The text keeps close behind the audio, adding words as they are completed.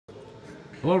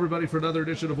Hello, everybody, for another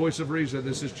edition of Voice of Reason.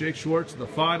 This is Jake Schwartz, the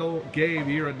final game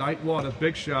here at night one of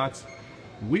Big Shots.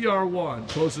 We Are One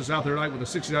closes out their night with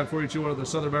a 69-42 winner of the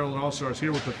Southern Maryland All-Stars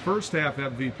here with the first half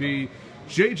MVP,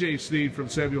 Snead from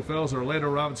Samuel Fells and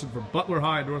Orlando Robinson from Butler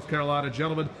High in North Carolina.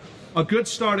 Gentlemen, a good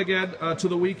start again to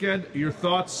the weekend. Your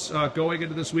thoughts going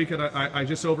into this weekend? I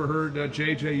just overheard,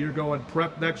 JJ, you're going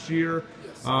prep next year.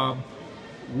 Yes.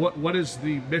 What is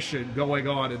the mission going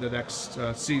on in the next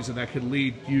season that can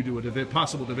lead you to a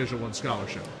possible Division I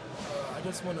scholarship? I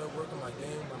just want to work on my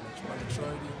game, my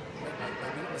maturity,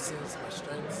 my weaknesses, my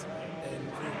strengths, and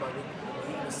improve my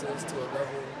weaknesses to a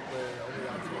level where only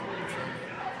I can perform it.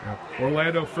 Yeah.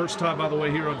 Orlando, first time, by the way,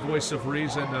 here on Voice of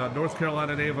Reason, North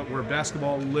Carolina native, where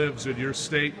basketball lives in your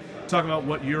state. Talk about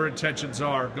what your intentions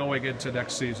are going into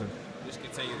next season. Just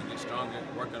continue to get stronger,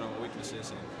 working on my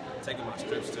weaknesses, and taking my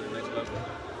strengths to the next level,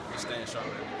 and staying sharp.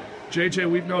 JJ,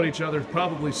 we've known each other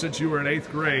probably since you were in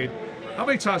 8th grade. How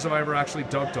many times have I ever actually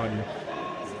dunked on you?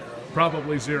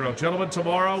 Probably zero. Gentlemen,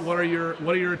 tomorrow, what are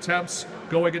your attempts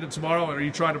going into tomorrow? Or are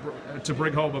you trying to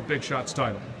bring home a Big Shots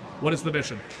title? What is the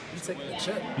mission? You're taking a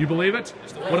check. You believe it?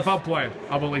 What if I'm playing?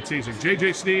 I'm only teasing.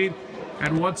 JJ Snead,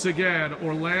 and once again,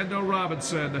 Orlando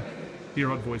Robinson here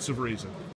on Voice of Reason.